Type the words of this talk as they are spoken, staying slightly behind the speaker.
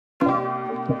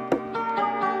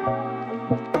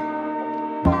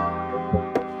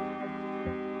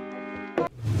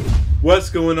What's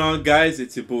going on, guys?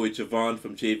 It's your boy Javon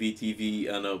from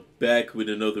JVTV, and I'm back with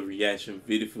another reaction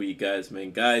video for you guys,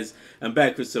 man. Guys, I'm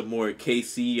back with some more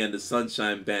KC and the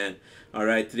Sunshine Band.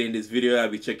 Alright, today in this video, I'll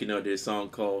be checking out their song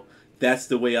called That's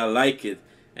the Way I Like It.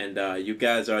 And you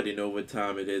guys already know what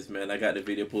time it is, man. I got the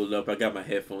video pulled up. I got my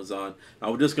headphones on.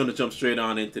 I'm just going to jump straight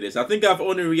on into this. I think I've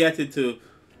only reacted to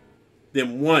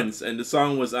them once, and the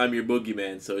song was I'm Your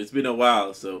Boogeyman. So it's been a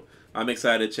while, so I'm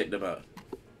excited to check them out.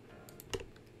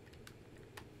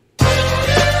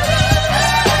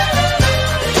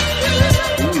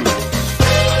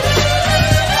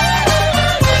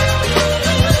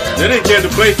 They didn't care to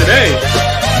play today.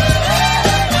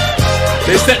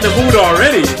 They set the mood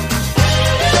already.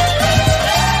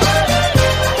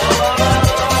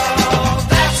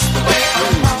 That's the way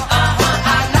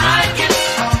I like it.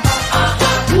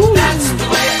 That's the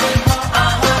way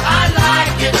I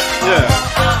like it. Yeah.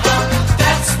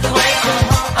 That's the way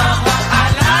I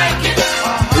like it.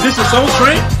 Is this a Soul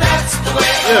Train? That's the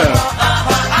way Yeah.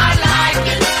 I like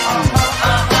it.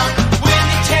 When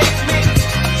you take me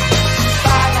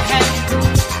by the hand,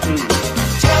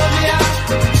 tell me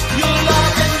your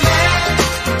love and care.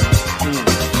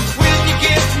 When you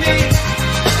give me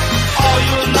all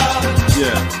your love,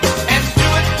 Yeah. and do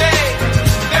it, babe,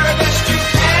 very best you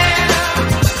can.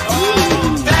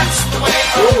 That's the way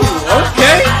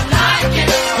Okay. I like it.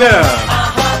 Yeah.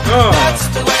 That's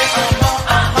the way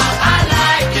I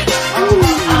like it.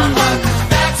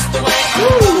 That's the way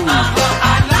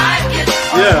I like it.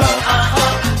 Yeah.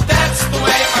 That's the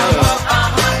way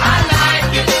I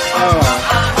like it.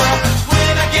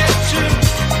 When I get to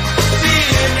be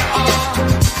in your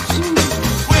arms,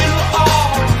 when we're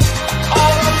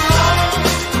all alone,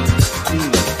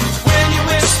 when you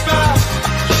whisper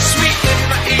sweet in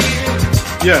my ear,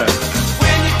 Yeah.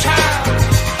 when you turn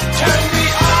me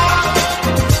on,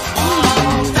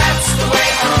 that's the way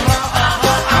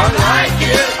I like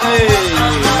it.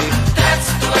 That's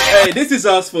the way. Hey, this is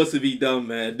how it's supposed to be done,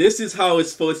 man. This is how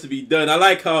it's supposed to be done. I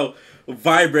like how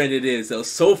vibrant it is, how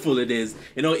soulful it is.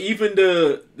 You know, even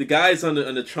the guys on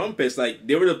the trumpets, like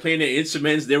they were playing their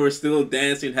instruments, they were still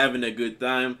dancing, having a good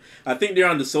time. I think they're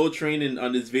on the soul train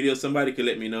on this video. Somebody could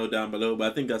let me know down below,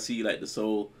 but I think I see like the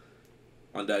soul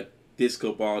on that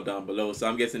disco ball down below. So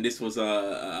I'm guessing this was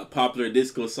a popular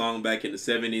disco song back in the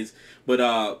 70s. But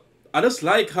I just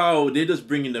like how they're just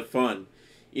bringing the fun.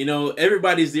 You know,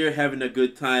 everybody's there having a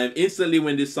good time. Instantly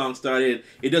when this song started,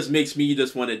 it just makes me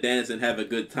just want to dance and have a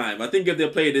good time. I think if they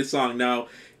play this song now,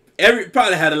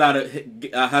 probably had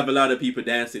have a lot of people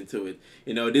dancing to it.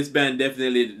 You know, this band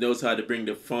definitely knows how to bring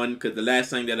the fun, because the last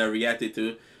song that I reacted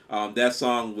to, that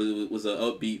song was an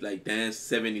upbeat, like dance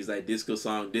 70s, like disco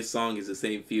song. This song is the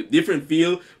same feel, different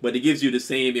feel, but it gives you the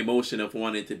same emotion of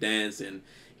wanting to dance. And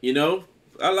you know,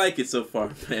 I like it so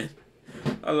far, man.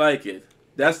 I like it.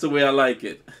 That's the way I like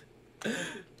it. When you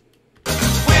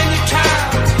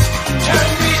turn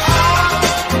me on,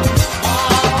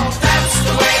 that's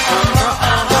the way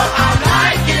I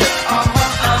like it.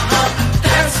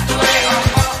 That's the way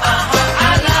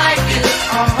I like it.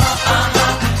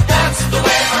 That's the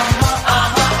way I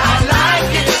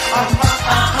like it.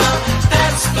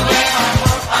 That's the way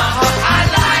I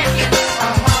like it.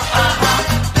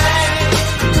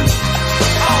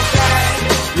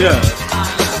 Yeah.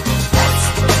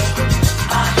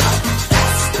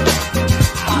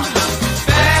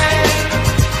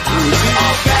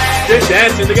 They're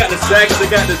dancing, they got the sax, they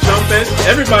got the trumpets.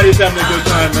 Everybody's having a good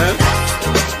time, man.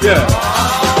 Yeah.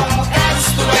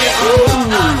 Ooh.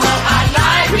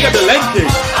 Look at the leg kick.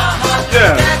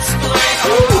 Yeah.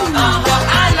 Ooh.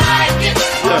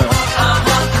 Yeah.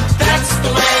 That's the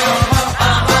way I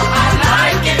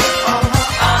like it.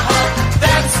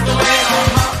 That's the way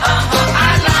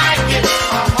I like it.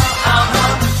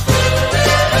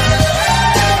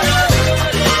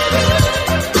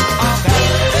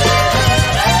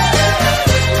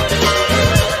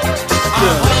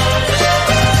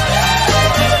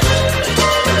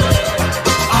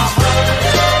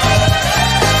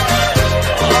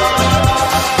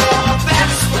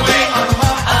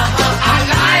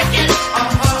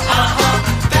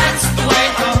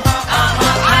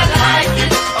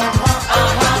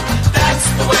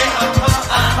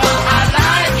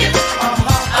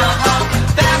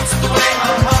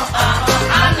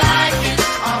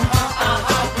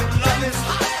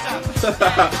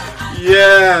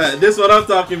 Yeah, this is what I'm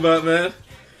talking about, man.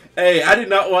 Hey, I did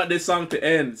not want this song to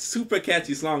end. Super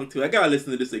catchy song, too. I gotta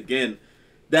listen to this again.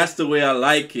 That's the way I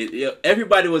like it. Yeah,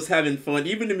 everybody was having fun.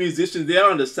 Even the musicians, they're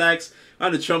on the sax,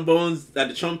 on the trombones, at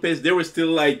the trumpets. They were still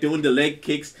like doing the leg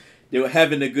kicks. They were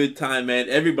having a good time, man.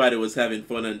 Everybody was having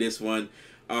fun on this one.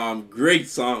 Great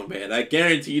song, man. I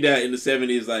guarantee that in the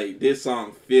 70s, like, this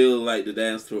song feel like the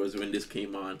dance floors when this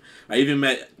came on. I don't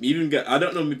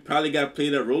know, probably got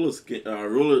played at roller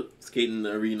skating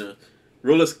arena,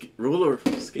 roller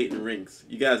skating rinks.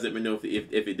 You guys let me know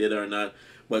if it did or not.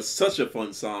 But such a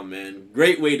fun song, man.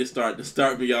 Great way to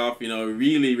start me off. You know,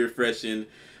 really refreshing.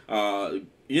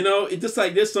 You know, it just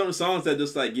like there's some songs that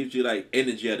just like gives you like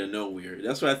energy out of nowhere.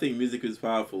 That's why I think music is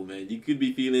powerful, man. You could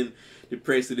be feeling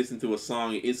depressed to listen to a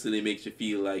song, it instantly makes you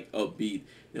feel like upbeat.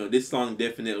 You know, this song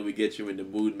definitely will get you in the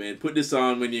mood, man. Put this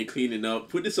on when you're cleaning up.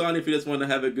 Put this on if you just want to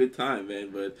have a good time,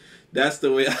 man. But that's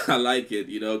the way I like it.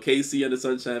 You know, KC and the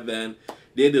Sunshine Band,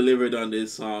 they delivered on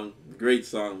this song. Great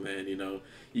song, man. You know,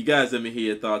 you guys let me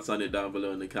hear your thoughts on it down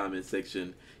below in the comment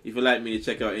section. If you'd like me to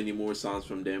check out any more songs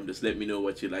from them, just let me know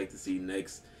what you'd like to see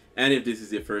next. And if this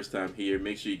is your first time here,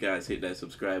 make sure you guys hit that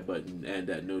subscribe button and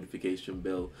that notification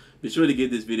bell. Be sure to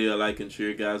give this video a like and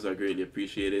share, guys. I greatly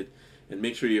appreciate it. And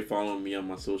make sure you're following me on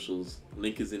my socials.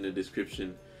 Link is in the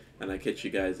description. And I'll catch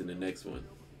you guys in the next one.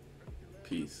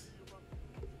 Peace.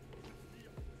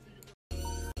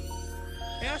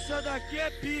 Essa daqui é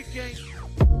pica,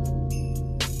 hein?